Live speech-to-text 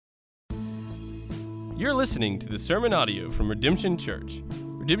You're listening to the sermon audio from Redemption Church.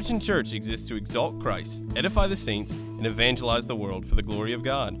 Redemption Church exists to exalt Christ, edify the saints, and evangelize the world for the glory of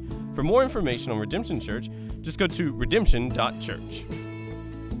God. For more information on Redemption Church, just go to redemption.church.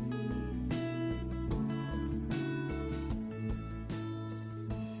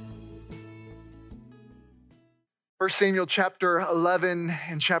 First Samuel chapter 11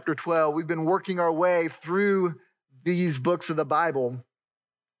 and chapter 12. We've been working our way through these books of the Bible.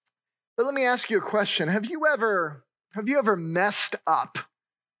 But let me ask you a question. Have you ever messed up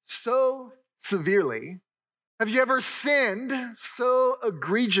so severely? Have you ever sinned so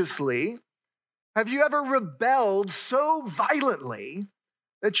egregiously? Have you ever rebelled so violently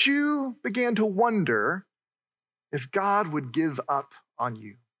that you began to wonder if God would give up on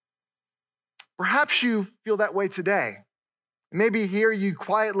you? Perhaps you feel that way today. Maybe here you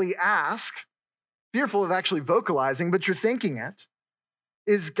quietly ask, fearful of actually vocalizing, but you're thinking it.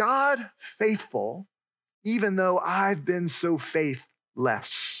 Is God faithful even though I've been so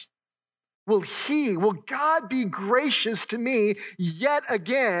faithless? Will God be gracious to me yet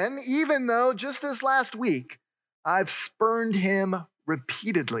again, even though just this last week I've spurned him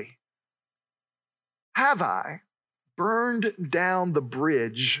repeatedly? Have I burned down the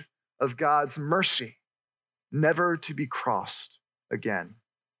bridge of God's mercy, never to be crossed again?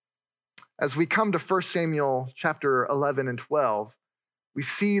 As we come to 1 Samuel chapter 11 and 12, we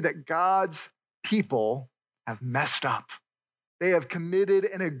see that God's people have messed up. They have committed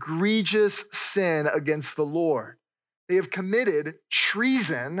an egregious sin against the Lord. They have committed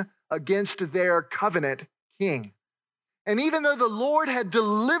treason against their covenant king. And even though the Lord had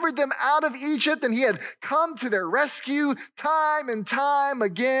delivered them out of Egypt and he had come to their rescue time and time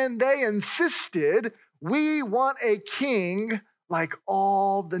again, they insisted, we want a king like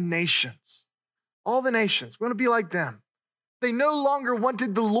all the nations. All the nations. We want to be like them. They no longer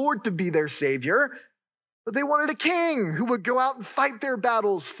wanted the Lord to be their savior, but they wanted a king who would go out and fight their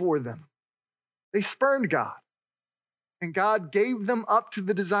battles for them. They spurned God, and God gave them up to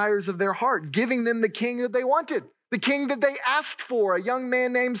the desires of their heart, giving them the king that they wanted, the king that they asked for, a young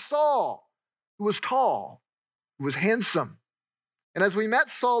man named Saul, who was tall, who was handsome. And as we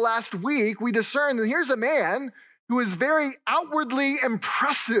met Saul last week, we discerned that here's a man who is very outwardly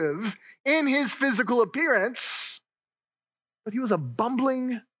impressive in his physical appearance, but he was a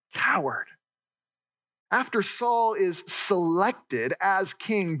bumbling coward. After Saul is selected as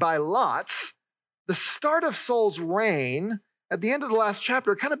king by lots, the start of Saul's reign at the end of the last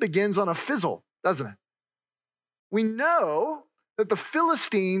chapter kind of begins on a fizzle, doesn't it? We know that the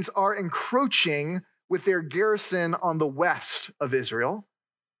Philistines are encroaching with their garrison on the west of Israel.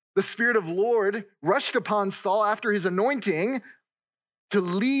 The Spirit of the Lord rushed upon Saul after his anointing to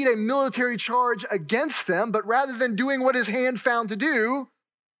lead a military charge against them, but rather than doing what his hand found to do,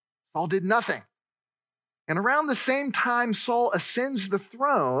 Saul did nothing. And around the same time Saul ascends the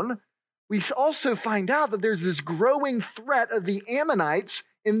throne, we also find out that there's this growing threat of the Ammonites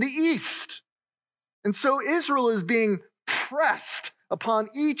in the east. And so Israel is being pressed upon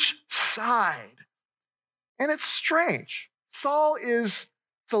each side. And it's strange. Saul is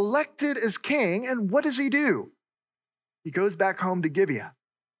selected as king, and what does he do? He goes back home to Gibeah.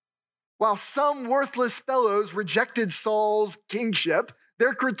 While some worthless fellows rejected Saul's kingship,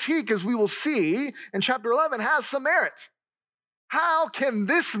 their critique, as we will see in chapter 11, has some merit. How can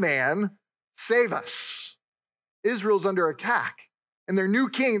this man save us? Israel's under attack, and their new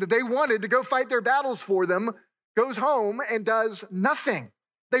king that they wanted to go fight their battles for them goes home and does nothing.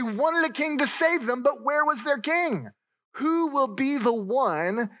 They wanted a king to save them, but where was their king? Who will be the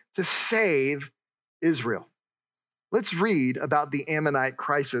one to save Israel? Let's read about the Ammonite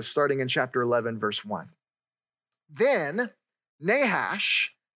crisis starting in chapter 11, verse 1. Then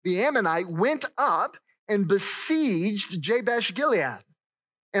Nahash, the Ammonite, went up and besieged Jabesh Gilead.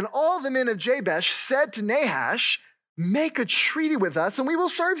 And all the men of Jabesh said to Nahash, "Make a treaty with us and we will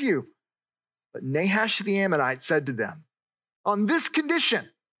serve you." But Nahash the Ammonite said to them, "On this condition,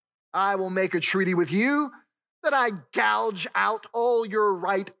 I will make a treaty with you that I gouge out all your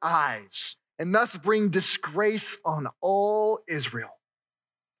right eyes and thus bring disgrace on all Israel."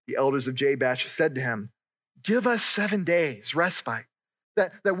 The elders of Jabesh said to him, "Give us 7 days respite,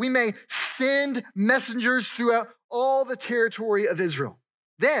 that we may send messengers throughout all the territory of Israel.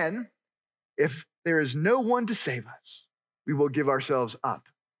 Then, if there is no one to save us, we will give ourselves up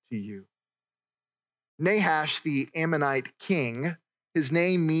to you." Nahash, the Ammonite king, his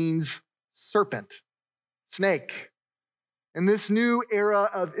name means serpent, snake. In this new era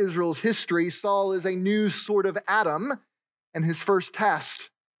of Israel's history, Saul is a new sort of Adam, and his first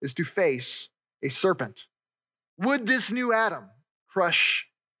test is to face a serpent. Would this new Adam crush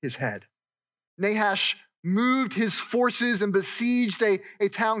his head? Nahash moved his forces and besieged a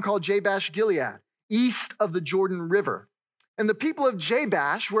town called Jabesh Gilead, east of the Jordan River. And the people of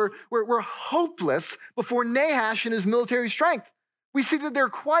Jabesh were hopeless before Nahash and his military strength. We see that they're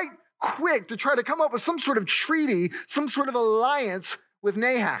quite quick to try to come up with some sort of treaty, some sort of alliance with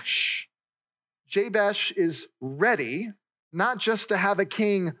Nahash. Jabesh is ready not just to have a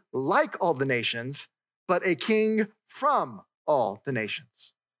king like all the nations, but a king from all the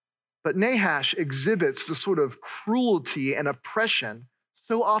nations. But Nahash exhibits the sort of cruelty and oppression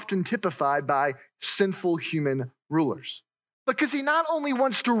so often typified by sinful human rulers. Because he not only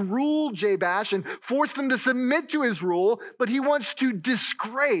wants to rule Jabesh and force them to submit to his rule, but he wants to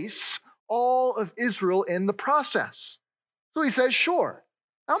disgrace all of Israel in the process. So he says, sure,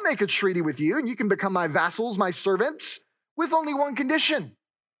 I'll make a treaty with you and you can become my vassals, my servants, with only one condition,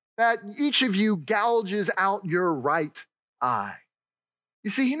 that each of you gouges out your right eye. You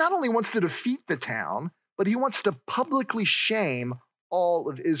see, he not only wants to defeat the town, but he wants to publicly shame all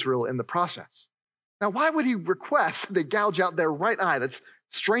of Israel in the process. Now, why would he request that they gouge out their right eye? That's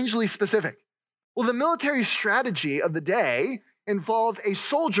strangely specific. Well, the military strategy of the day involved a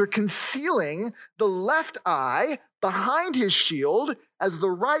soldier concealing the left eye behind his shield as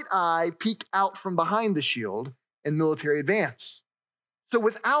the right eye peeked out from behind the shield in military advance. So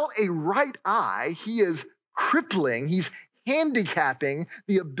without a right eye, he is crippling, he's handicapping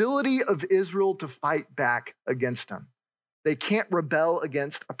the ability of Israel to fight back against him. They can't rebel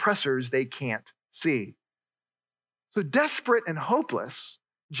against oppressors they can't see. So desperate and hopeless,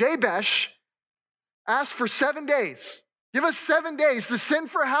 Jabesh asked for 7 days. Give us 7 days to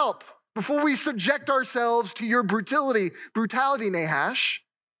send for help before we subject ourselves to your brutality, Nahash.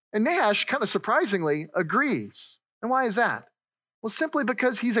 And Nahash, kind of surprisingly, agrees. And why is that? Well, simply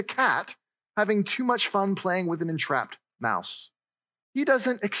because he's a cat having too much fun playing with an entrapped mouse. He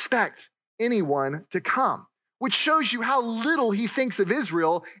doesn't expect anyone to come, which shows you how little he thinks of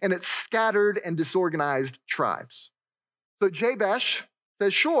Israel and its scattered and disorganized tribes. So Jabesh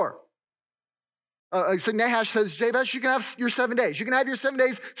says, sure. So Nahash says, Jabesh, you can have your 7 days. You can have your 7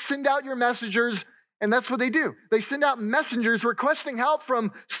 days, send out your messengers, and that's what they do. They send out messengers requesting help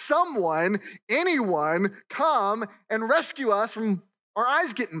from someone, anyone, come and rescue us from our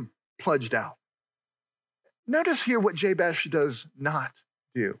eyes getting plunged out. Notice here what Jabesh does not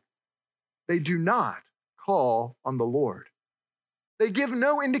do. They do not call on the Lord. They give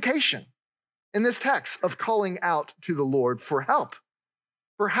no indication in this text of calling out to the Lord for help.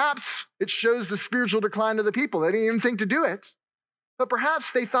 Perhaps it shows the spiritual decline of the people. They didn't even think to do it. But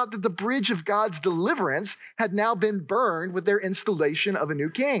perhaps they thought that the bridge of God's deliverance had now been burned with their installation of a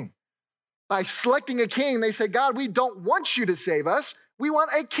new king. By selecting a king, they said, God, we don't want you to save us. We want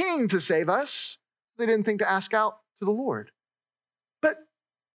a king to save us. They didn't think to ask out to the Lord. But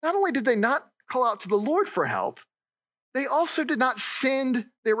not only did they not call out to the Lord for help, they also did not send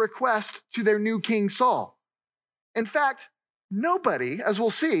their request to their new king, Saul. In fact, nobody, as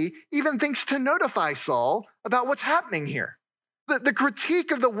we'll see, even thinks to notify Saul about what's happening here. The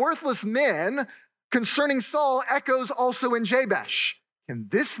critique of the worthless men concerning Saul echoes also in Jabesh. Can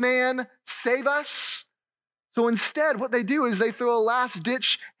this man save us? So instead, what they do is they throw a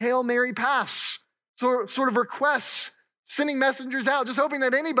last-ditch Hail Mary pass, sort of requests, sending messengers out, just hoping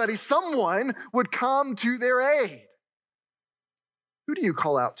that anybody, someone, would come to their aid. Who do you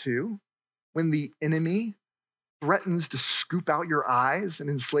call out to when the enemy threatens to scoop out your eyes and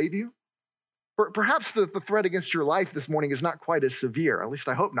enslave you? Perhaps the threat against your life this morning is not quite as severe. At least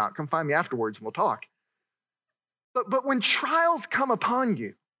I hope not. Come find me afterwards and we'll talk. But when trials come upon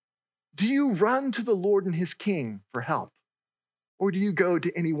you, do you run to the Lord and his king for help? Or do you go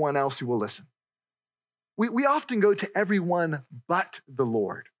to anyone else who will listen? We often go to everyone but the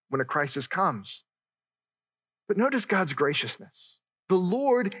Lord when a crisis comes. But notice God's graciousness. The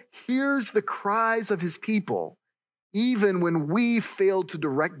Lord hears the cries of his people even when we fail to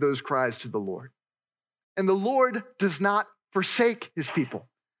direct those cries to the Lord. And the Lord does not forsake his people.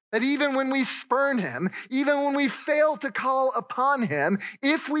 That even when we spurn him, even when we fail to call upon him,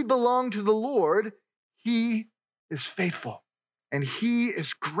 if we belong to the Lord, he is faithful and he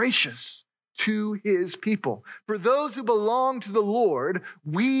is gracious to his people. For those who belong to the Lord,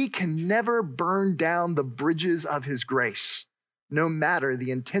 we can never burn down the bridges of his grace, no matter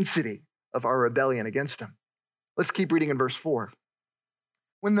the intensity of our rebellion against him. Let's keep reading in verse 4.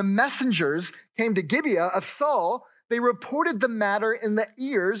 When the messengers came to Gibeah of Saul, they reported the matter in the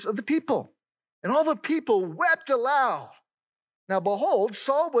ears of the people. And all the people wept aloud. Now behold,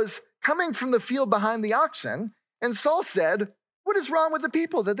 Saul was coming from the field behind the oxen, and Saul said, what is wrong with the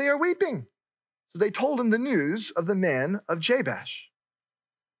people that they are weeping? So they told him the news of the men of Jabesh.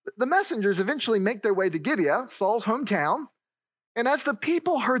 The messengers eventually make their way to Gibeah, Saul's hometown. And as the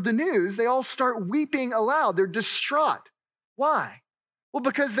people heard the news, they all start weeping aloud. They're distraught. Why? Well,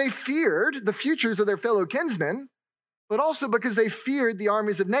 because they feared the futures of their fellow kinsmen, but also because they feared the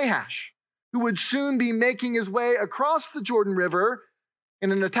armies of Nahash, who would soon be making his way across the Jordan River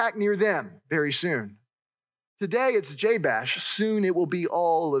in an attack near them very soon. Today it's Jabesh. Soon it will be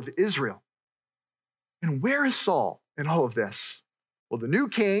all of Israel. And where is Saul in all of this? Well, the new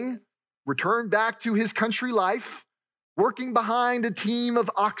king returned back to his country life, working behind a team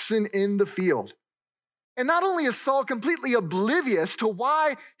of oxen in the field. And not only is Saul completely oblivious to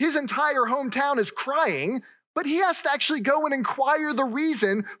why his entire hometown is crying, but he has to actually go and inquire the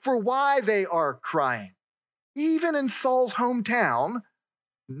reason for why they are crying. Even in Saul's hometown,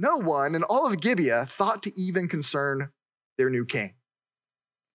 no one in all of Gibeah thought to even concern their new king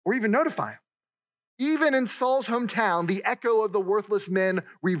or even notify him. Even in Saul's hometown, the echo of the worthless men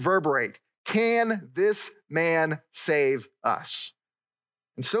reverberate. Can this man save us?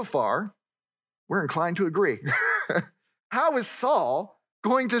 And so far, we're inclined to agree. How is Saul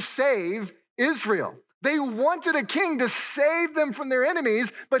going to save Israel? They wanted a king to save them from their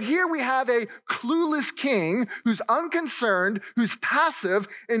enemies, but here we have a clueless king who's unconcerned, who's passive,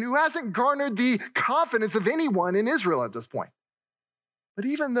 and who hasn't garnered the confidence of anyone in Israel at this point. But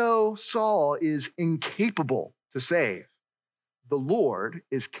even though Saul is incapable to save, the Lord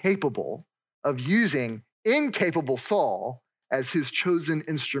is capable of using incapable Saul as his chosen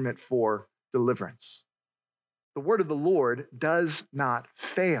instrument for deliverance. The word of the Lord does not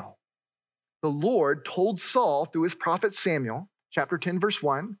fail. The Lord told Saul through his prophet Samuel, chapter 10, verse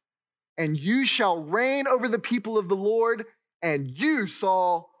 1, and you shall reign over the people of the Lord, and you,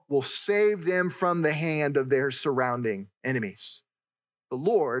 Saul, will save them from the hand of their surrounding enemies. The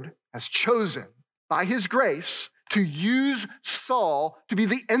Lord has chosen, by his grace, to use Saul to be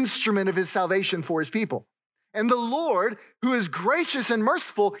the instrument of his salvation for his people. And the Lord, who is gracious and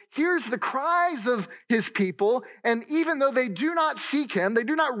merciful, hears the cries of his people. And even though they do not seek him, they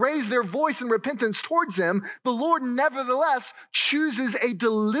do not raise their voice in repentance towards him, the Lord nevertheless chooses a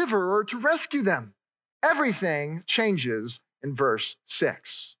deliverer to rescue them. Everything changes in verse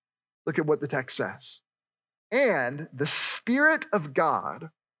 6. Look at what the text says. And the Spirit of God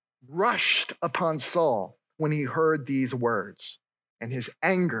rushed upon Saul when he heard these words, and his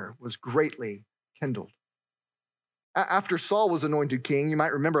anger was greatly kindled. After Saul was anointed king, you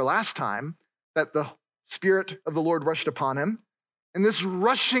might remember last time that the Spirit of the Lord rushed upon him. And this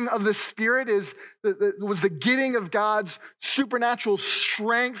rushing of the Spirit was the giving of God's supernatural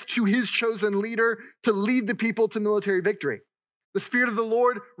strength to his chosen leader to lead the people to military victory. The Spirit of the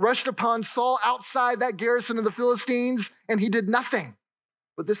Lord rushed upon Saul outside that garrison of the Philistines, and he did nothing.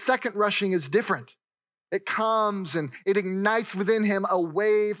 But the second rushing is different. It comes and it ignites within him a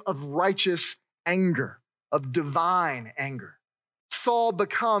wave of righteous anger, of divine anger. Saul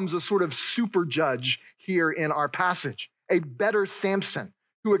becomes a sort of super judge here in our passage, a better Samson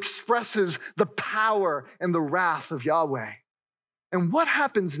who expresses the power and the wrath of Yahweh. And what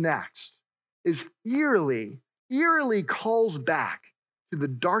happens next is eerily calls back to the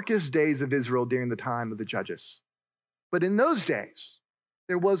darkest days of Israel during the time of the judges. But in those days,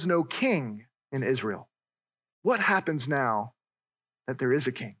 there was no king in Israel. What happens now that there is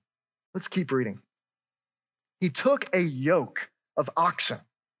a king? Let's keep reading. He took a yoke of oxen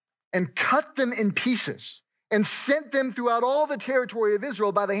and cut them in pieces and sent them throughout all the territory of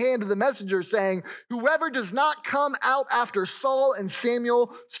Israel by the hand of the messenger, saying, whoever does not come out after Saul and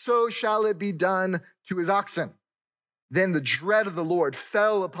Samuel, so shall it be done to his oxen. Then the dread of the Lord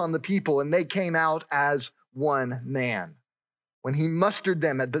fell upon the people, and they came out as one man. When he mustered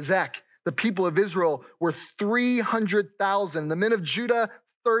them at Bezek, the people of Israel were 300,000, the men of Judah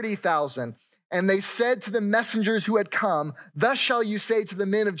 30,000. And they said to the messengers who had come, thus shall you say to the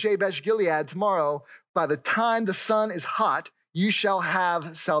men of Jabesh Gilead tomorrow, by the time the sun is hot, you shall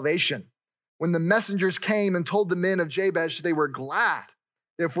have salvation. When the messengers came and told the men of Jabesh, they were glad.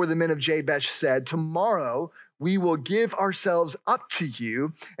 Therefore the men of Jabesh said, tomorrow we will give ourselves up to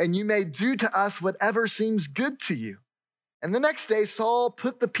you, and you may do to us whatever seems good to you. And the next day Saul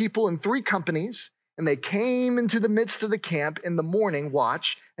put the people in 3 companies, and they came into the midst of the camp in the morning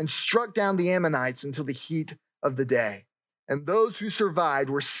watch and struck down the Ammonites until the heat of the day. And those who survived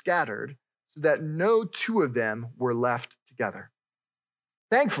were scattered, so that no 2 of them were left together.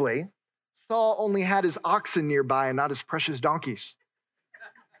 Thankfully, Saul only had his oxen nearby and not his precious donkeys.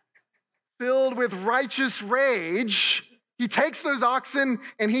 Filled with righteous rage, he takes those oxen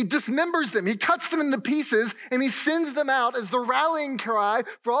and he dismembers them. He cuts them into pieces and he sends them out as the rallying cry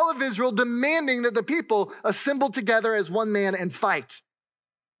for all of Israel, demanding that the people assemble together as one man and fight.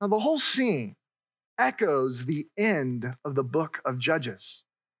 Now, the whole scene echoes the end of the book of Judges,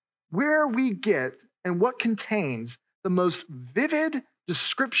 where we get and what contains the most vivid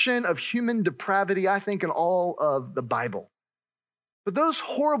description of human depravity, I think, in all of the Bible. But those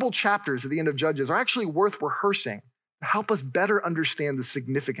horrible chapters at the end of Judges are actually worth rehearsing to help us better understand the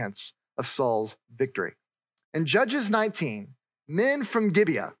significance of Saul's victory. In Judges 19, men from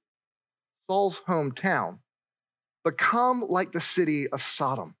Gibeah, Saul's hometown, become like the city of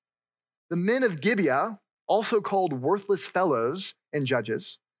Sodom. The men of Gibeah, also called worthless fellows in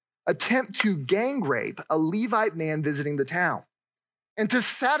Judges, attempt to gang rape a Levite man visiting the town. And to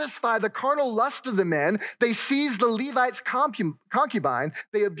satisfy the carnal lust of the men, they seize the Levite's concubine,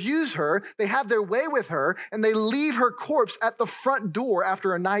 they abuse her, they have their way with her, and they leave her corpse at the front door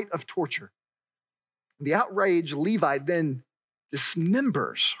after a night of torture. The outraged Levite then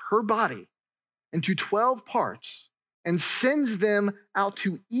dismembers her body into 12 parts and sends them out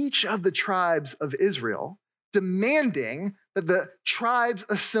to each of the tribes of Israel, demanding that the tribes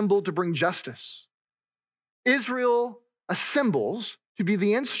assemble to bring justice. Israel assembles to be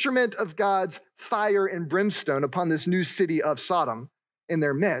the instrument of God's fire and brimstone upon this new city of Sodom in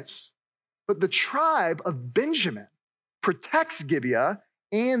their midst. But the tribe of Benjamin protects Gibeah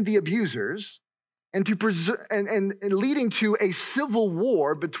and the abusers, and leading to a civil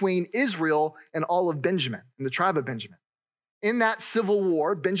war between Israel and all of Benjamin, and the tribe of Benjamin. In that civil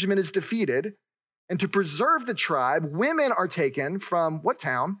war, Benjamin is defeated, and to preserve the tribe, women are taken from what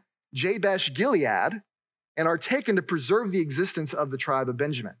town? Jabesh Gilead, and are taken to preserve the existence of the tribe of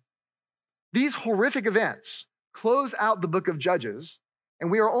Benjamin. These horrific events close out the book of Judges,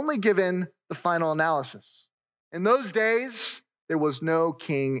 and we are only given the final analysis. In those days, there was no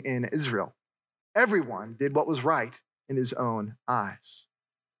king in Israel. Everyone did what was right in his own eyes.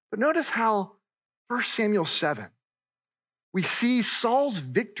 But notice how 1 Samuel 7, we see Saul's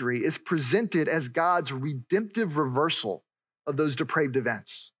victory is presented as God's redemptive reversal of those depraved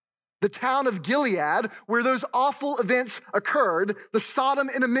events. The town of Gilead, where those awful events occurred, the Sodom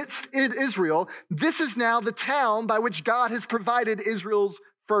in amidst Israel, this is now the town by which God has provided Israel's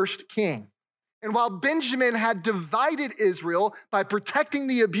first king. And while Benjamin had divided Israel by protecting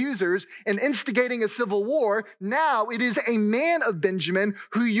the abusers and instigating a civil war, now it is a man of Benjamin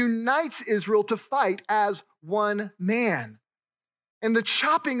who unites Israel to fight as one man. And the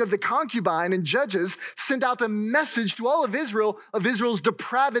chopping of the concubine in Judges sent out a message to all of Israel of Israel's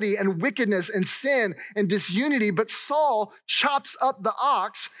depravity and wickedness and sin and disunity. But Saul chops up the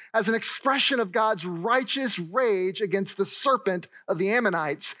ox as an expression of God's righteous rage against the serpent of the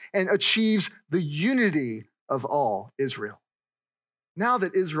Ammonites and achieves the unity of all Israel. Now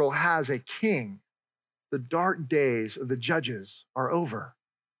that Israel has a king, the dark days of the Judges are over.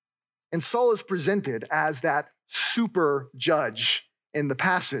 And Saul is presented as that super judge in the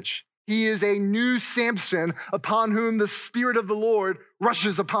passage. He is a new Samson upon whom the Spirit of the Lord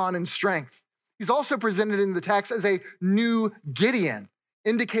rushes upon in strength. He's also presented in the text as a new Gideon,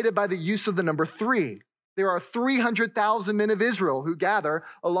 indicated by the use of the number 3. There are 300,000 men of Israel who gather,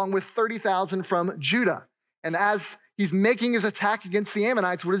 along with 30,000 from Judah. And as he's making his attack against the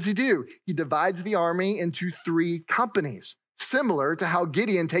Ammonites, what does he do? He divides the army into 3 companies, similar to how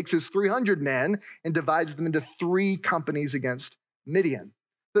Gideon takes his 300 men and divides them into 3 companies against Midian.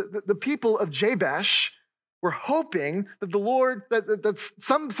 The people of Jabesh were hoping that the Lord,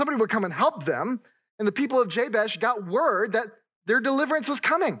 somebody would come and help them. And the people of Jabesh got word that their deliverance was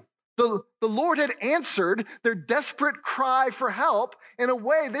coming. The Lord had answered their desperate cry for help in a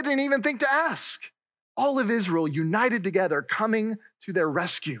way they didn't even think to ask. All of Israel united together, coming to their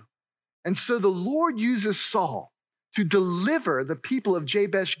rescue. And so the Lord uses Saul to deliver the people of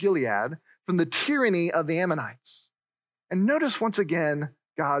Jabesh Gilead from the tyranny of the Ammonites. And notice once again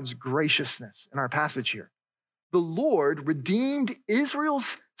God's graciousness in our passage here. The Lord redeemed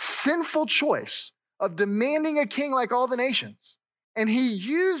Israel's sinful choice of demanding a king like all the nations, and he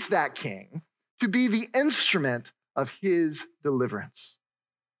used that king to be the instrument of his deliverance.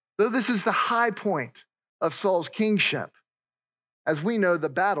 Though this is the high point of Saul's kingship, as we know, the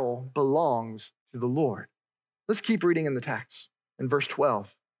battle belongs to the Lord. Let's keep reading in the text. In verse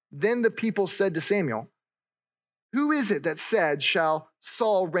 12, then the people said to Samuel, "Who is it that said, 'Shall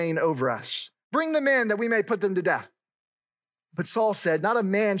Saul reign over us?' Bring them in that we may put them to death." But Saul said, "Not a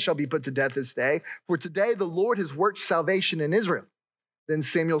man shall be put to death this day, for today the Lord has worked salvation in Israel." Then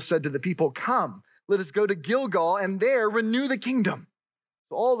Samuel said to the people, "Come, let us go to Gilgal and there renew the kingdom."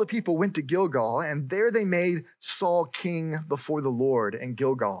 So all the people went to Gilgal, and there they made Saul king before the Lord in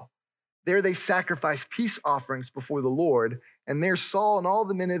Gilgal. There they sacrificed peace offerings before the Lord, and there Saul and all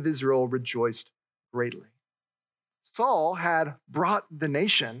the men of Israel rejoiced greatly. Saul had brought the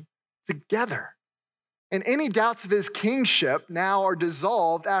nation together. And any doubts of his kingship now are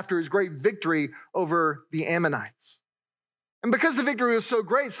dissolved after his great victory over the Ammonites. And because the victory was so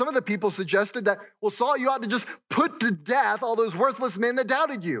great, some of the people suggested that, well, Saul, you ought to just put to death all those worthless men that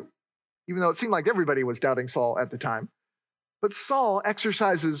doubted you, even though it seemed like everybody was doubting Saul at the time. But Saul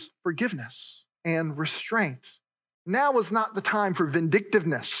exercises forgiveness and restraint. Now was not the time for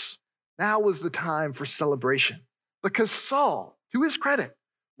vindictiveness. Now was the time for celebration. Because Saul, to his credit,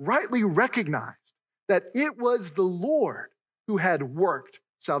 rightly recognized that it was the Lord who had worked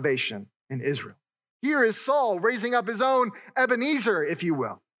salvation in Israel. Here is Saul raising up his own Ebenezer, if you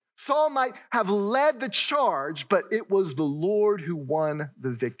will. Saul might have led the charge, but it was the Lord who won the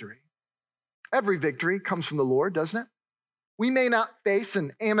victory. Every victory comes from the Lord, doesn't it? We may not face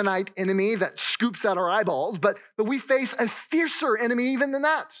an Ammonite enemy that scoops out our eyeballs, but we face a fiercer enemy even than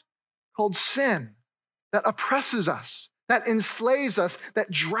that, called sin, that oppresses us, that enslaves us,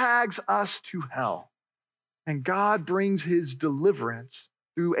 that drags us to hell. And God brings his deliverance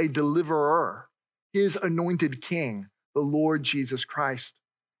through a deliverer, his anointed king, the Lord Jesus Christ.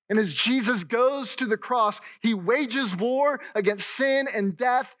 And as Jesus goes to the cross, he wages war against sin and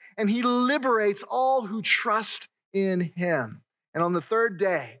death, and he liberates all who trust in him. And on the third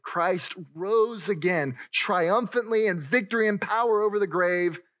day, Christ rose again, triumphantly in victory and power over the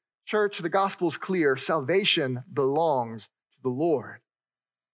grave. Church, the gospel is clear. Salvation belongs to the Lord.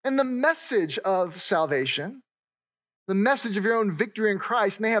 And the message of salvation, the message of your own victory in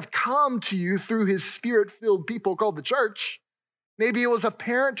Christ, may have come to you through his spirit-filled people called the church. Maybe it was a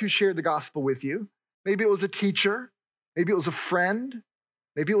parent who shared the gospel with you. Maybe it was a teacher. Maybe it was a friend.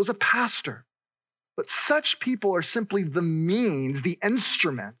 Maybe it was a pastor. But such people are simply the means, the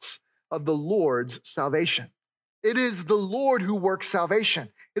instruments of the Lord's salvation. It is the Lord who works salvation.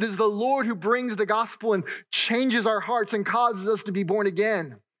 It is the Lord who brings the gospel and changes our hearts and causes us to be born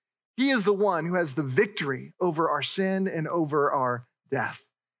again. He is the one who has the victory over our sin and over our death.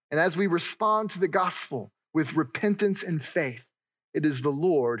 And as we respond to the gospel with repentance and faith, it is the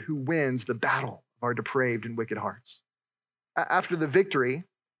Lord who wins the battle of our depraved and wicked hearts. After the victory,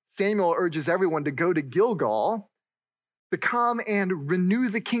 Samuel urges everyone to go to Gilgal to come and renew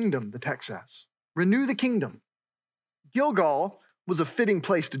the kingdom, the text says. Renew the kingdom. Gilgal was a fitting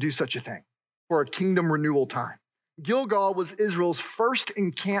place to do such a thing for a kingdom renewal time. Gilgal was Israel's first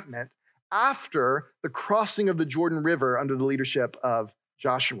encampment after the crossing of the Jordan River under the leadership of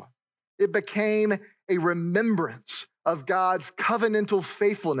Joshua. It became a remembrance of God's covenantal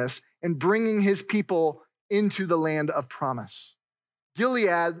faithfulness in bringing his people into the land of promise.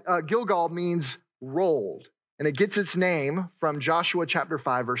 Gilgal means rolled, and it gets its name from Joshua chapter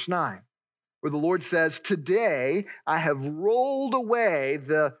 5, verse 9, where the Lord says, "Today I have rolled away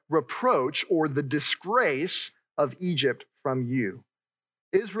the reproach or the disgrace of Egypt from you."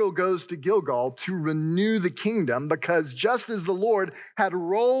 Israel goes to Gilgal to renew the kingdom because just as the Lord had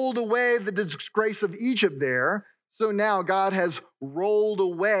rolled away the disgrace of Egypt there, so now God has rolled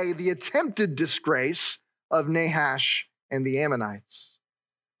away the attempted disgrace of Nahash and the Ammonites.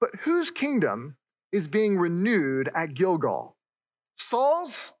 But whose kingdom is being renewed at Gilgal?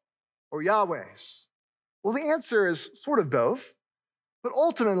 Saul's or Yahweh's? Well, the answer is sort of both, but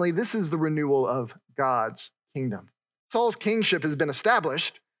ultimately this is the renewal of God's kingdom. Saul's kingship has been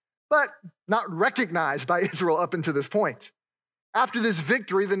established, but not recognized by Israel up until this point. After this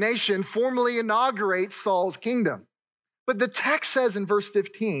victory, the nation formally inaugurates Saul's kingdom. But the text says in verse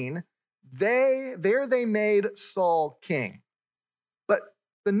 15, they made Saul king. But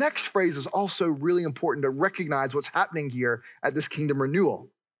the next phrase is also really important to recognize what's happening here at this kingdom renewal.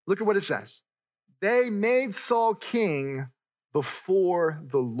 Look at what it says. They made Saul king before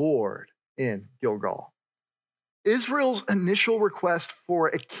the Lord in Gilgal. Israel's initial request for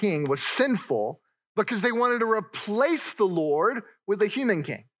a king was sinful because they wanted to replace the Lord with a human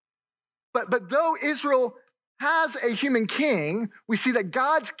king. But though Israel has a human king, we see that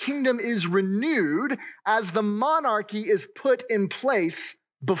God's kingdom is renewed as the monarchy is put in place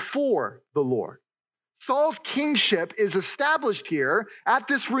before the Lord. Saul's kingship is established here at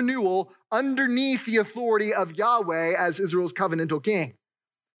this renewal underneath the authority of Yahweh as Israel's covenantal king.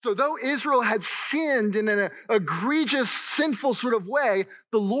 So though Israel had sinned in an egregious, sinful sort of way,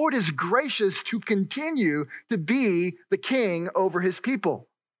 the Lord is gracious to continue to be the king over his people.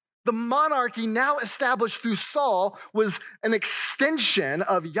 The monarchy now established through Saul was an extension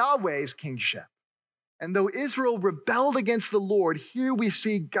of Yahweh's kingship. And though Israel rebelled against the Lord, here we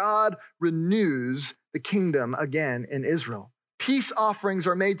see God renews the kingdom again in Israel. Peace offerings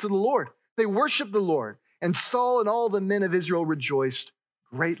are made to the Lord. They worship the Lord. And Saul and all the men of Israel rejoiced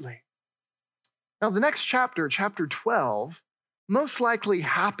greatly. Now, the next chapter, chapter 12, most likely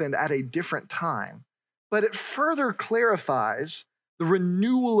happened at a different time, but it further clarifies the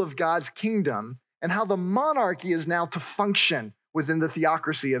renewal of God's kingdom and how the monarchy is now to function within the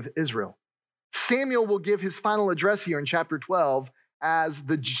theocracy of Israel. Samuel will give his final address here in chapter 12 as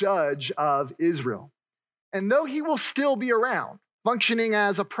the judge of Israel. And though he will still be around, functioning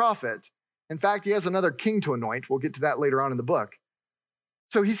as a prophet, in fact, he has another king to anoint. We'll get to that later on in the book.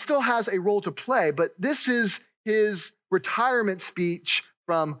 So he still has a role to play, but this is his retirement speech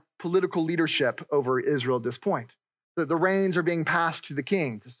from political leadership over Israel at this point. The reins are being passed to the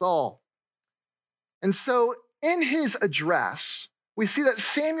king, to Saul. And so in his address, we see that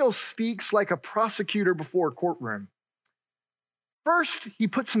Samuel speaks like a prosecutor before a courtroom. First, he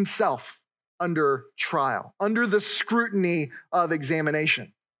puts himself under trial, under the scrutiny of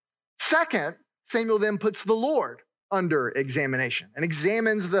examination. Second, Samuel then puts the Lord under examination and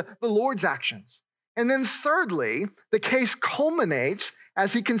examines the Lord's actions. And then thirdly, the case culminates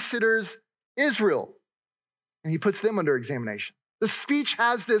as he considers Israel, and he puts them under examination. The speech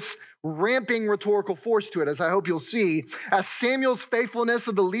has this ramping rhetorical force to it, as I hope you'll see, as Samuel's faithfulness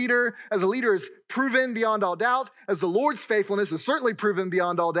as a leader is proven beyond all doubt, as the Lord's faithfulness is certainly proven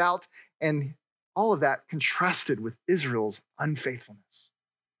beyond all doubt, and all of that contrasted with Israel's unfaithfulness.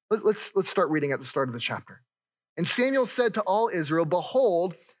 Let's start reading at the start of the chapter. And Samuel said to all Israel,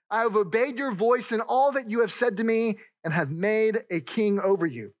 "Behold, I have obeyed your voice in all that you have said to me and have made a king over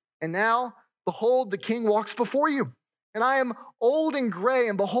you. And now, behold, the king walks before you. And I am old and gray,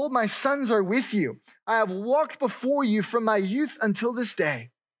 and behold, my sons are with you. I have walked before you from my youth until this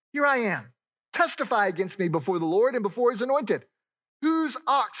day. Here I am. Testify against me before the Lord and before his anointed. Whose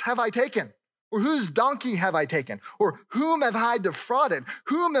ox have I taken? Or whose donkey have I taken? Or whom have I defrauded?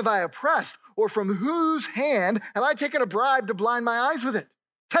 Whom have I oppressed? Or from whose hand have I taken a bribe to blind my eyes with it?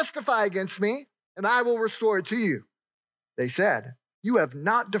 Testify against me, and I will restore it to you." They said, "You have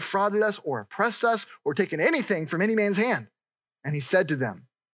not defrauded us or oppressed us or taken anything from any man's hand." And he said to them,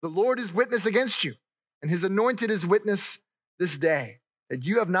 "The Lord is witness against you, and his anointed is witness this day, that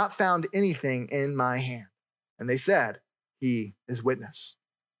you have not found anything in my hand." And they said, "He is witness."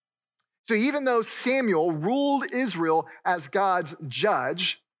 So even though Samuel ruled Israel as God's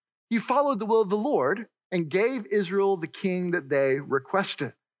judge, he followed the will of the Lord and gave Israel the king that they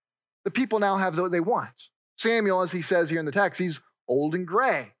requested. The people now have what they want. Samuel, as he says here in the text, he's old and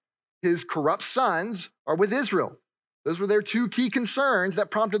gray. His corrupt sons are with Israel. Those were their two key concerns that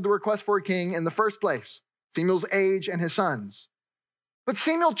prompted the request for a king in the first place: Samuel's age and his sons. But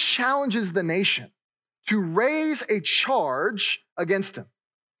Samuel challenges the nation to raise a charge against him.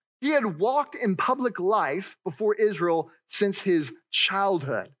 He had walked in public life before Israel since his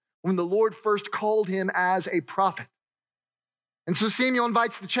childhood, when the Lord first called him as a prophet. And so Samuel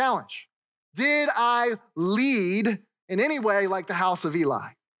invites the challenge. Did I lead in any way like the house of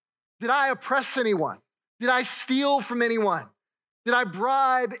Eli? Did I oppress anyone? Did I steal from anyone? Did I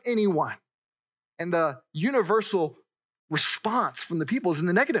bribe anyone? And the universal response from the people is in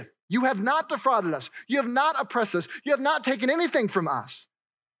the negative. You have not defrauded us. You have not oppressed us. You have not taken anything from us.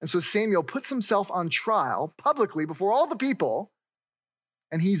 And so Samuel puts himself on trial publicly before all the people,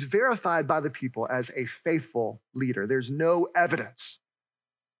 and he's verified by the people as a faithful leader. There's no evidence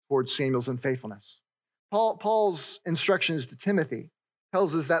towards Samuel's unfaithfulness. Paul's instructions to Timothy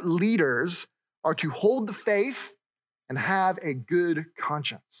tells us that leaders are to hold the faith and have a good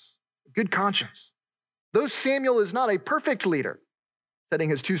conscience. A good conscience. Though Samuel is not a perfect leader, setting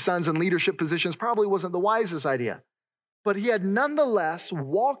his two sons in leadership positions probably wasn't the wisest idea, but he had nonetheless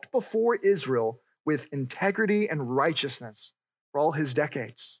walked before Israel with integrity and righteousness for all his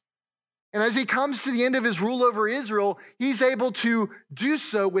decades. And as he comes to the end of his rule over Israel, he's able to do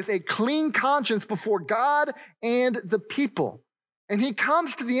so with a clean conscience before God and the people. And he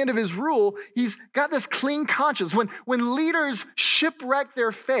comes to the end of his rule, he's got this clean conscience. When leaders shipwreck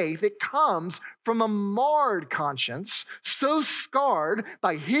their faith, it comes from a marred conscience, so scarred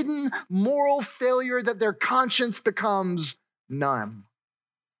by hidden moral failure that their conscience becomes numb.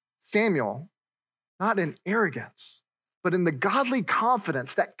 Samuel, not in arrogance, but in the godly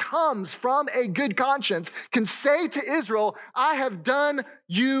confidence that comes from a good conscience, can say to Israel, I have done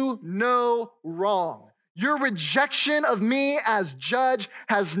you no wrong. Your rejection of me as judge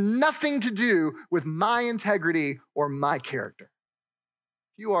has nothing to do with my integrity or my character.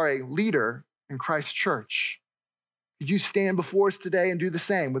 If you are a leader in Christ's church, could you stand before us today and do the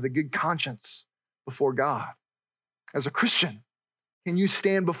same with a good conscience before God? As a Christian, can you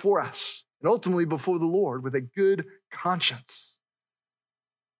stand before us and ultimately before the Lord with a good conscience?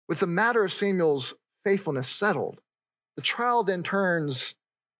 With the matter of Samuel's faithfulness settled, the trial then turns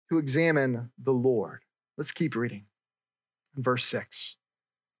to examine the Lord. Let's keep reading. In verse 6.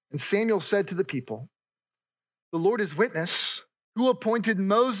 And Samuel said to the people, the Lord is witness, who appointed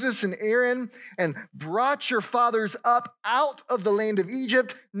Moses and Aaron and brought your fathers up out of the land of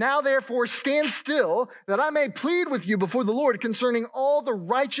Egypt. Now therefore stand still, that I may plead with you before the Lord concerning all the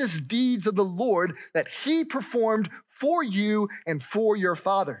righteous deeds of the Lord that he performed for you and for your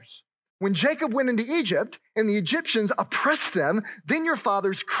fathers. When Jacob went into Egypt and the Egyptians oppressed them, then your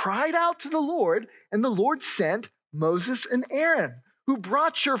fathers cried out to the Lord, and the Lord sent Moses and Aaron, who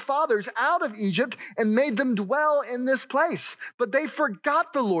brought your fathers out of Egypt and made them dwell in this place. But they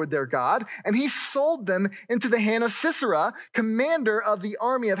forgot the Lord their God, and he sold them into the hand of Sisera, commander of the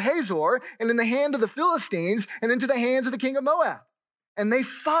army of Hazor, and in the hand of the Philistines, and into the hands of the king of Moab. And they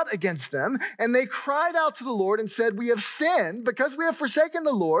fought against them, and they cried out to the Lord and said, we have sinned because we have forsaken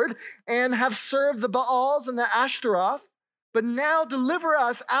the Lord and have served the Baals and the Ashtaroth. But now deliver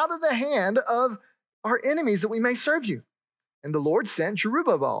us out of the hand of our enemies that we may serve you. And the Lord sent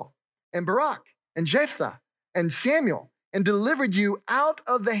Jerubbaal and Barak and Jephthah and Samuel and delivered you out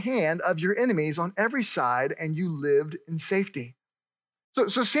of the hand of your enemies on every side, and you lived in safety. So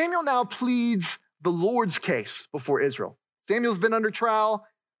Samuel now pleads the Lord's case before Israel. Samuel's been under trial,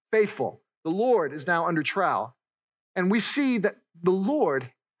 faithful. The Lord is now under trial. And we see that the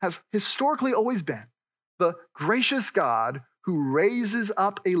Lord has historically always been the gracious God who raises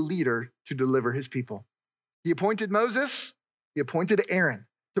up a leader to deliver his people. He appointed Moses. He appointed Aaron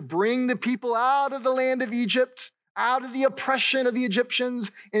to bring the people out of the land of Egypt, out of the oppression of the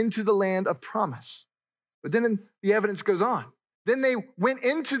Egyptians, into the land of promise. But then the evidence goes on. Then they went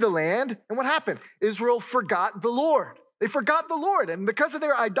into the land, and what happened? Israel forgot the Lord. They forgot the Lord, and because of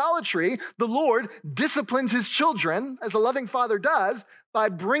their idolatry, the Lord disciplines his children, as a loving father does, by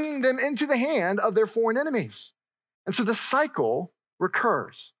bringing them into the hand of their foreign enemies. And so the cycle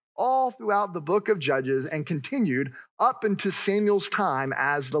recurs all throughout the book of Judges and continued up into Samuel's time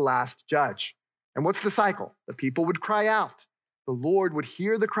as the last judge. And what's the cycle? The people would cry out. The Lord would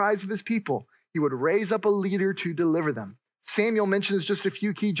hear the cries of his people. He would raise up a leader to deliver them. Samuel mentions just a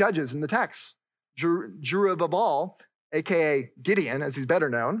few key judges in the text. Jerubbaal, aka Gideon, as he's better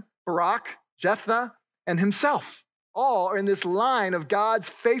known, Barak, Jephthah, and himself. All are in this line of God's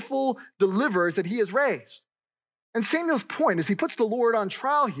faithful deliverers that he has raised. And Samuel's point, as he puts the Lord on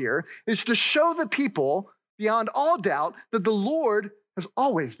trial here, is to show the people beyond all doubt that the Lord has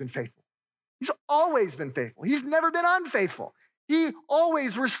always been faithful. He's always been faithful. He's never been unfaithful. He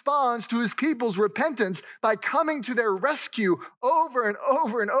always responds to his people's repentance by coming to their rescue over and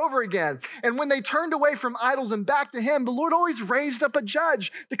over and over again. And when they turned away from idols and back to him, the Lord always raised up a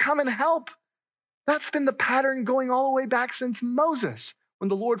judge to come and help. That's been the pattern going all the way back since Moses, when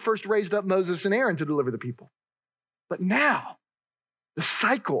the Lord first raised up Moses and Aaron to deliver the people. But now, the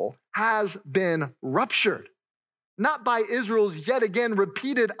cycle has been ruptured, not by Israel's yet again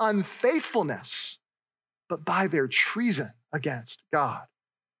repeated unfaithfulness, but by their treason against God.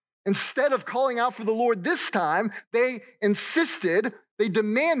 Instead of calling out for the Lord this time, they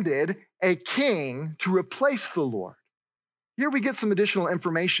demanded a king to replace the Lord. Here we get some additional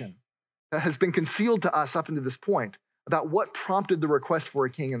information that has been concealed to us up until this point about what prompted the request for a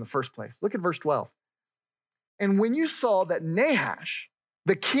king in the first place. Look at verse 12. And when you saw that Nahash,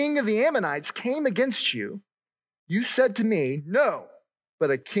 the king of the Ammonites, came against you, you said to me, no, but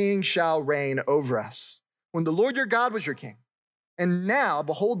a king shall reign over us, when the Lord your God was your king. And now,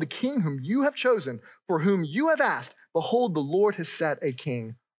 behold, the king whom you have chosen, for whom you have asked, behold, the Lord has set a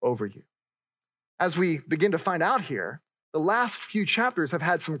king over you. As we begin to find out here, the last few chapters have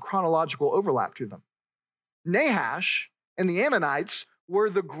had some chronological overlap to them. Nahash and the Ammonites were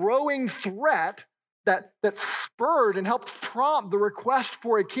the growing threat that spurred and helped prompt the request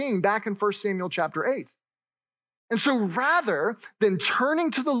for a king back in 1 Samuel chapter 8. And so rather than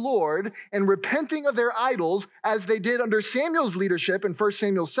turning to the Lord and repenting of their idols as they did under Samuel's leadership in 1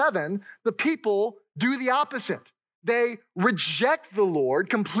 Samuel 7, the people do the opposite. They reject the Lord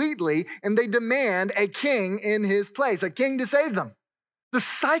completely and they demand a king in his place, a king to save them. The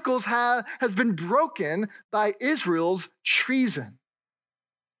cycles has been broken by Israel's treason.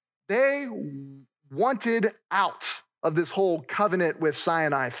 They wanted out of this whole covenant with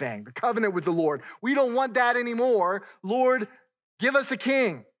Sinai thing, the covenant with the Lord. We don't want that anymore. Lord, give us a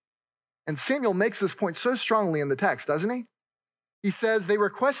king. And Samuel makes this point so strongly in the text, doesn't he? He says they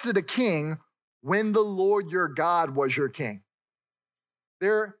requested a king when the Lord your God was your king.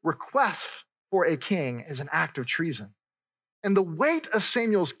 Their request for a king is an act of treason. And the weight of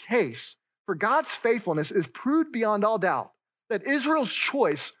Samuel's case for God's faithfulness is proved beyond all doubt that Israel's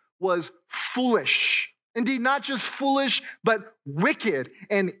choice was foolish Indeed, not just foolish, but wicked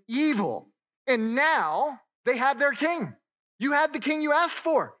and evil. And now they have their king. You had the king you asked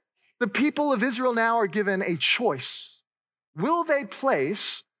for. The people of Israel now are given a choice. Will they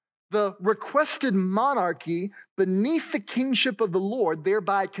place the requested monarchy beneath the kingship of the Lord,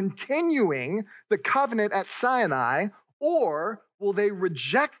 thereby continuing the covenant at Sinai, or will they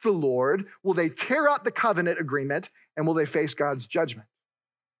reject the Lord? Will they tear out the covenant agreement, and will they face God's judgment?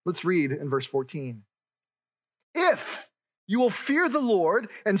 Let's read in verse 14. If you will fear the Lord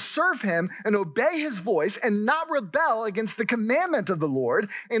and serve him and obey his voice and not rebel against the commandment of the Lord,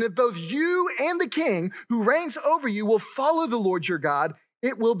 and if both you and the king who reigns over you will follow the Lord your God,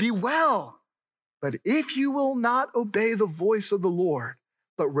 it will be well. But if you will not obey the voice of the Lord,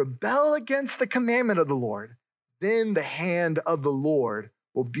 but rebel against the commandment of the Lord, then the hand of the Lord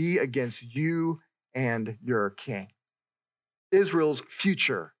will be against you and your king. Israel's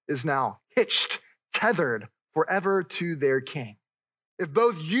future is now hitched, tethered forever to their king. If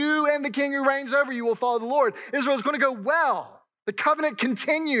both you and the king who reigns over you will follow the Lord, Israel is going to go well. The covenant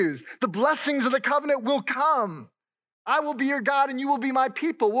continues. The blessings of the covenant will come. I will be your God and you will be my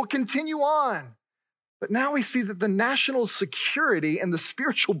people. We'll continue on. But now we see that the national security and the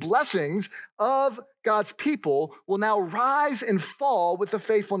spiritual blessings of God's people will now rise and fall with the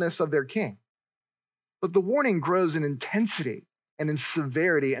faithfulness of their king. But the warning grows in intensity and in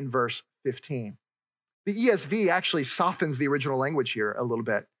severity in verse 15. The ESV actually softens the original language here a little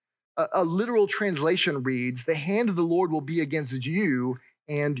bit. A literal translation reads, "The hand of the Lord will be against you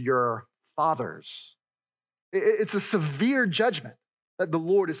and your fathers." It's a severe judgment that the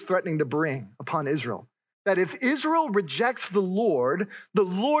Lord is threatening to bring upon Israel. That if Israel rejects the Lord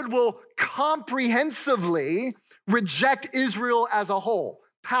will comprehensively reject Israel as a whole,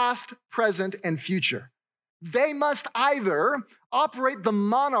 past, present, and future. They must either operate the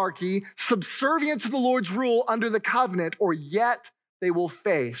monarchy subservient to the Lord's rule under the covenant, or yet they will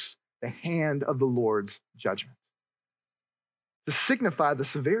face the hand of the Lord's judgment. To signify the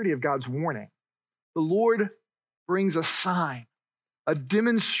severity of God's warning, the Lord brings a sign, a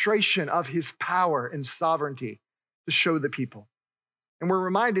demonstration of his power and sovereignty to show the people. And we're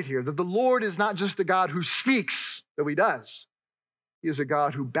reminded here that the Lord is not just a God who speaks, though he does. He is a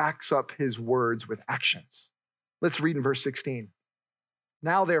God who backs up his words with actions. Let's read in verse 16.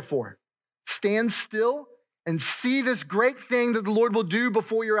 Now, therefore, stand still and see this great thing that the Lord will do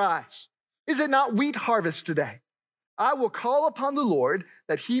before your eyes. Is it not wheat harvest today? I will call upon the Lord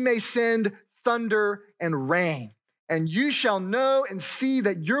that he may send thunder and rain, and you shall know and see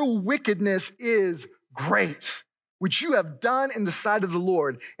that your wickedness is great, which you have done in the sight of the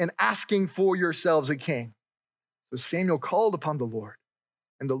Lord, in asking for yourselves a king. So Samuel called upon the Lord,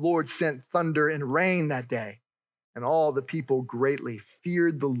 and the Lord sent thunder and rain that day. And all the people greatly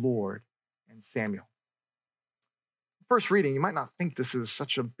feared the Lord and Samuel. First reading, you might not think this is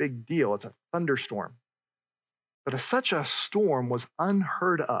such a big deal. It's a thunderstorm. But such a storm was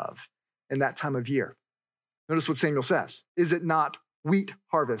unheard of in that time of year. Notice what Samuel says. Is it not wheat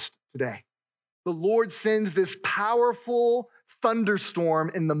harvest today? The Lord sends this powerful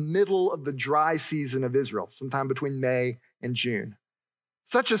thunderstorm in the middle of the dry season of Israel, sometime between May and June.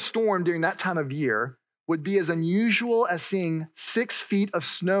 Such a storm during that time of year would be as unusual as seeing 6 feet of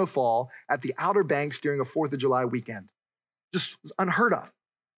snowfall at the Outer Banks during a 4th of July weekend. Just unheard of,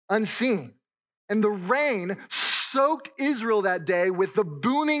 unseen. And the rain soaked Israel that day with the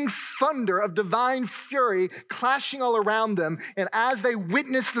booming thunder of divine fury clashing all around them. And as they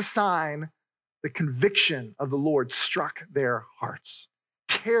witnessed the sign, the conviction of the Lord struck their hearts.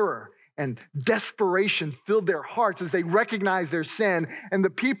 Terror and desperation filled their hearts as they recognized their sin, and the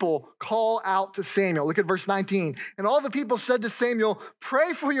people call out to Samuel. Look at verse 19. And all the people said to Samuel,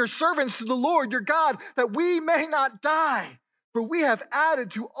 "Pray for your servants to the Lord your God, that we may not die. For we have added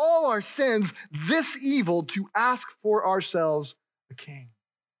to all our sins this evil to ask for ourselves a king."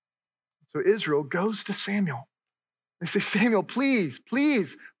 So Israel goes to Samuel. They say, "Samuel, please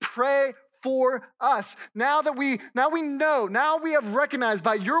pray for us. Now we know, now we have recognized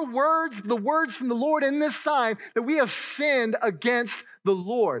by your words, the words from the Lord in this sign, that we have sinned against the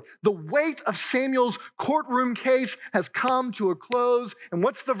Lord." The weight of Samuel's courtroom case has come to a close. And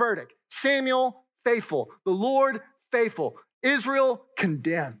what's the verdict? Samuel, faithful. The Lord, faithful. Israel,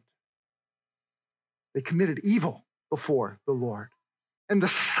 condemned. They committed evil before the Lord. And the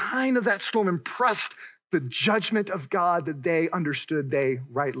sign of that storm impressed the judgment of God that they understood they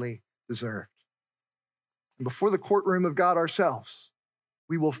rightly deserved. And before the courtroom of God ourselves,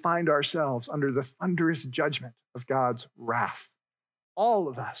 we will find ourselves under the thunderous judgment of God's wrath. All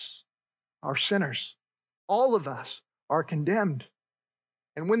of us are sinners. All of us are condemned.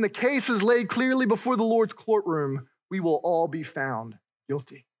 And when the case is laid clearly before the Lord's courtroom, we will all be found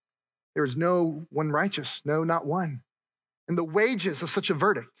guilty. There is no one righteous, no, not one. And the wages of such a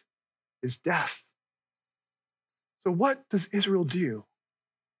verdict is death. So what does Israel do?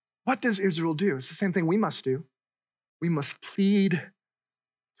 What does Israel do? It's the same thing we must do. We must plead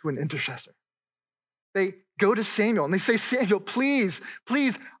to an intercessor. They go to Samuel and they say, Samuel, please,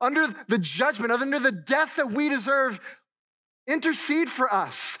 under the judgment, under the death that we deserve, intercede for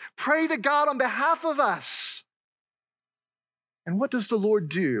us. Pray to God on behalf of us. And what does the Lord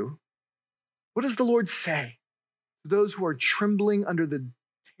do? What does the Lord say to those who are trembling under the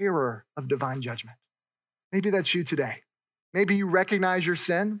terror of divine judgment? Maybe that's you today. Maybe you recognize your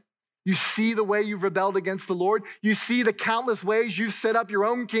sin. You see the way you've rebelled against the Lord. You see the countless ways you've set up your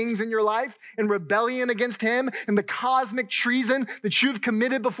own kings in your life in rebellion against him and the cosmic treason that you've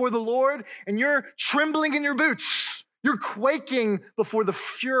committed before the Lord, and you're trembling in your boots. You're quaking before the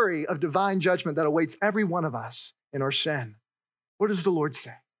fury of divine judgment that awaits every one of us in our sin. What does the Lord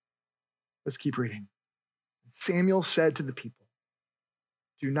say? Let's keep reading. Samuel said to the people,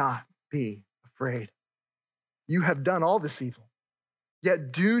 do not be afraid. You have done all this evil.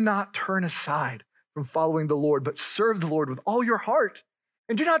 Yet do not turn aside from following the Lord, but serve the Lord with all your heart.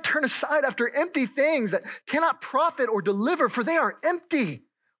 And do not turn aside after empty things that cannot profit or deliver, for they are empty.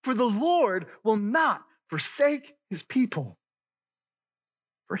 For the Lord will not forsake his people.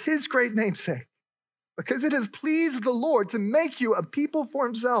 For his great name's sake, because it has pleased the Lord to make you a people for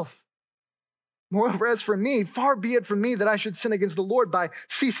himself. Moreover, as for me, far be it from me that I should sin against the Lord by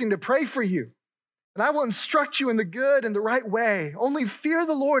ceasing to pray for you. And I will instruct you in the good and the right way. Only fear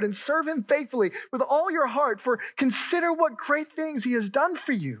the Lord and serve him faithfully with all your heart, for consider what great things he has done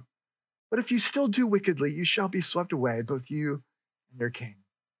for you. But if you still do wickedly, you shall be swept away, both you and your king.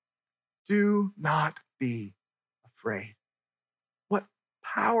 Do not be afraid. What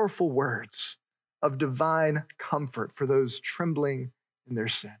powerful words of divine comfort for those trembling in their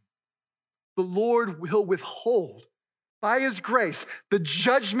sin. The Lord will withhold by his grace the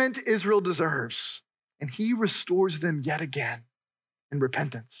judgment Israel deserves, and he restores them yet again in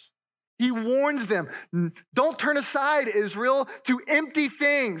repentance. He warns them, don't turn aside, Israel, to empty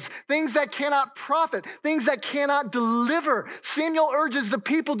things that cannot profit, things that cannot deliver. Samuel urges the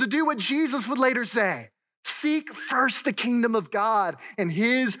people to do what Jesus would later say. Seek first the kingdom of God and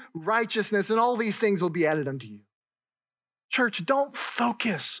his righteousness, and all these things will be added unto you. Church, don't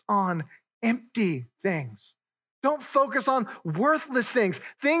focus on empty things. Don't focus on worthless things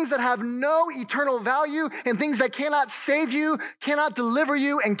that have no eternal value, and things that cannot save you, cannot deliver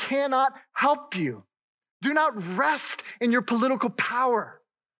you, and cannot help you. Do not rest in your political power.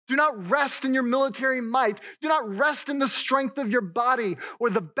 Do not rest in your military might. Do not rest in the strength of your body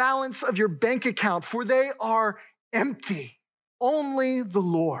or the balance of your bank account, for they are empty. Only the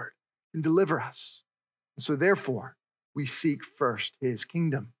Lord can deliver us. And so therefore, we seek first his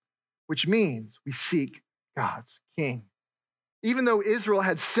kingdom, which means we seek God's king. Even though Israel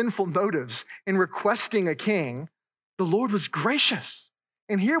had sinful motives in requesting a king, the Lord was gracious.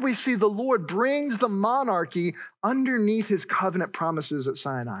 And here we see the Lord brings the monarchy underneath his covenant promises at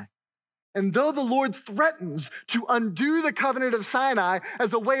Sinai. And though the Lord threatens to undo the covenant of Sinai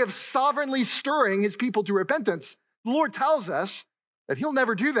as a way of sovereignly stirring his people to repentance, the Lord tells us that he'll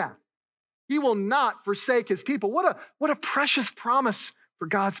never do that. He will not forsake his people. What a precious promise for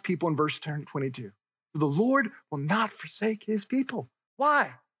God's people in verse 22. The Lord will not forsake his people.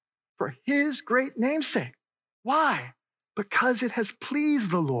 Why? For his great name's sake. Why? Because it has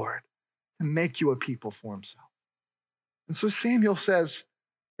pleased the Lord to make you a people for himself. And so Samuel says,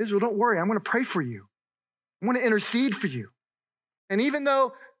 Israel, don't worry, I'm going to pray for you. I'm going to intercede for you. And even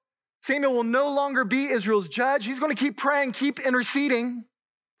though Samuel will no longer be Israel's judge, he's going to keep praying, keep interceding.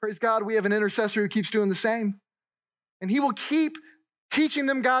 Praise God, we have an intercessor who keeps doing the same. And he will keep teaching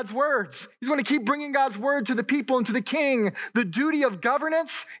them God's words. He's going to keep bringing God's word to the people and to the king. The duty of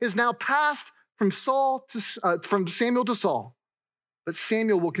governance is now passed from Samuel to Saul. But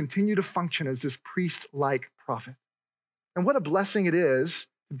Samuel will continue to function as this priest-like prophet. And what a blessing it is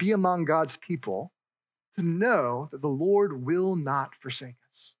to be among God's people, to know that the Lord will not forsake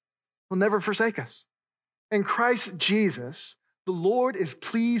us. He'll never forsake us. In Christ Jesus, the Lord is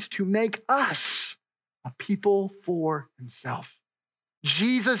pleased to make us a people for himself.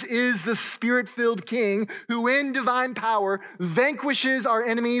 Jesus is the Spirit-filled King who in divine power vanquishes our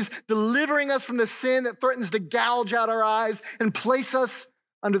enemies, delivering us from the sin that threatens to gouge out our eyes and place us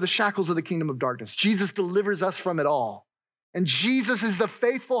under the shackles of the kingdom of darkness. Jesus delivers us from it all. And Jesus is the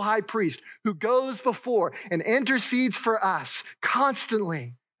faithful high priest who goes before and intercedes for us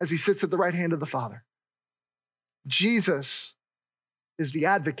constantly as he sits at the right hand of the Father. Jesus is the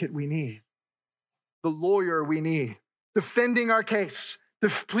advocate we need, the lawyer we need, defending our case,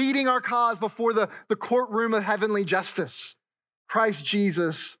 pleading our cause before the courtroom of heavenly justice. Christ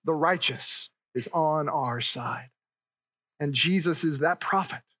Jesus, the righteous, is on our side. And Jesus is that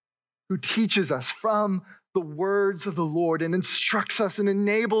prophet who teaches us from the words of the Lord and instructs us and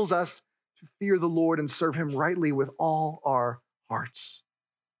enables us to fear the Lord and serve him rightly with all our hearts.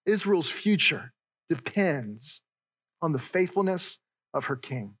 Israel's future depends on the faithfulness of her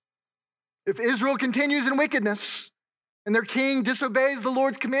king. If Israel continues in wickedness and their king disobeys the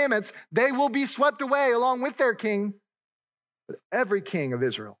Lord's commandments, they will be swept away along with their king. But every king of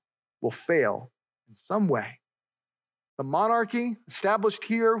Israel will fail in some way. The monarchy established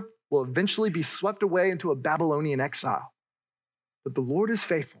here will eventually be swept away into a Babylonian exile. But the Lord is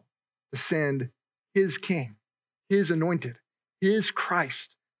faithful to send his king, his anointed, his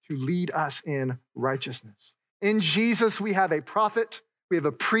Christ to lead us in righteousness. In Jesus, we have a prophet, we have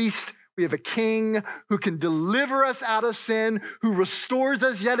a priest, we have a king who can deliver us out of sin, who restores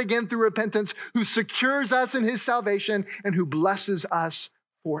us yet again through repentance, who secures us in his salvation, and who blesses us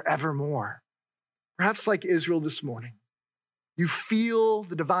forevermore. Perhaps like Israel this morning, you feel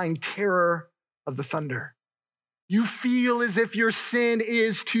the divine terror of the thunder. You feel as if your sin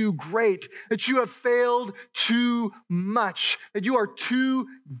is too great, that you have failed too much, that you are too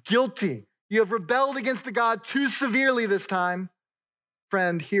guilty. You have rebelled against the God too severely this time.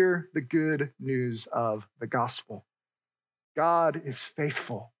 Friend, hear the good news of the gospel. God is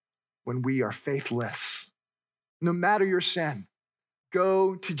faithful when we are faithless. No matter your sin,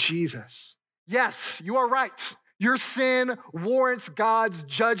 go to Jesus. Yes, you are right. Your sin warrants God's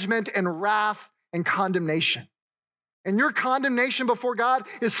judgment and wrath and condemnation. And your condemnation before God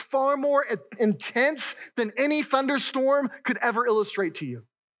is far more intense than any thunderstorm could ever illustrate to you.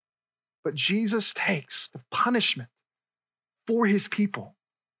 But Jesus takes the punishment for his people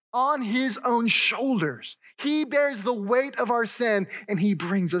on his own shoulders. He bears the weight of our sin and he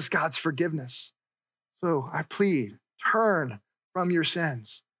brings us God's forgiveness. So I plead, turn from your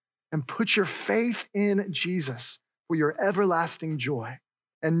sins and put your faith in Jesus for your everlasting joy.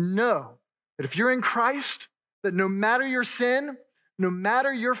 And know that if you're in Christ, that no matter your sin, no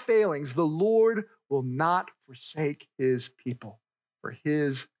matter your failings, the Lord will not forsake his people for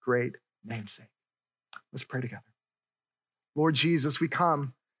his great namesake. Let's pray together. Lord Jesus, we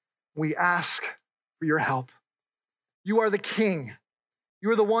come, we ask for your help. You are the King. You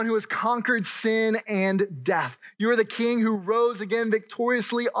are the one who has conquered sin and death. You are the King who rose again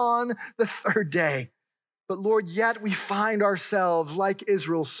victoriously on the third day. But Lord, yet we find ourselves, like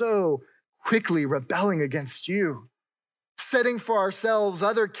Israel, so quickly rebelling against you, setting for ourselves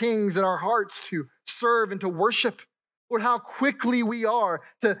other kings in our hearts to serve and to worship. Lord, how quickly we are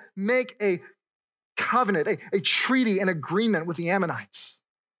to make a covenant, a treaty, an agreement with the Ammonites.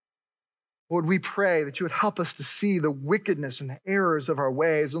 Lord, we pray that you would help us to see the wickedness and the errors of our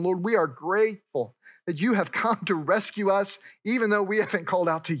ways. And Lord, we are grateful that you have come to rescue us, even though we haven't called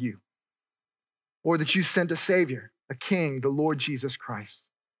out to you. Or that you sent a Savior, a King, the Lord Jesus Christ,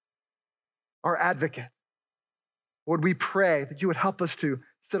 our advocate. Lord, we pray that you would help us to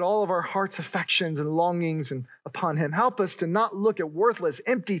set all of our heart's affections and longings upon him. Help us to not look at worthless,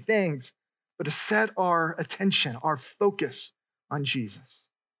 empty things, but to set our attention, our focus on Jesus.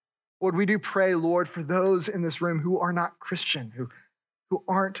 Lord, we do pray, Lord, for those in this room who are not Christian, who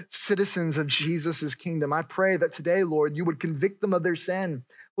aren't citizens of Jesus' kingdom. I pray that today, Lord, you would convict them of their sin,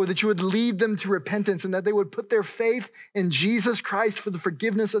 Lord, that you would lead them to repentance and that they would put their faith in Jesus Christ for the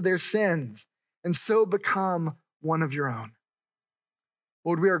forgiveness of their sins and so become one of your own.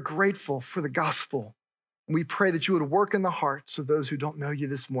 Lord, we are grateful for the gospel. And we pray that you would work in the hearts of those who don't know you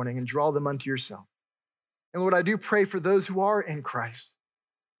this morning and draw them unto yourself. And Lord, I do pray for those who are in Christ,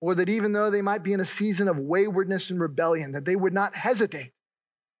 or that even though they might be in a season of waywardness and rebellion, that they would not hesitate,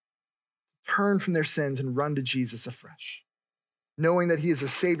 turn from their sins and run to Jesus afresh, knowing that he is a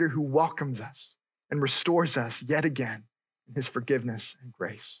Savior who welcomes us and restores us yet again in his forgiveness and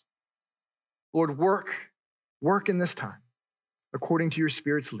grace. Lord, work in this time according to your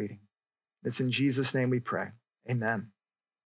Spirit's leading. It's in Jesus' name we pray. Amen.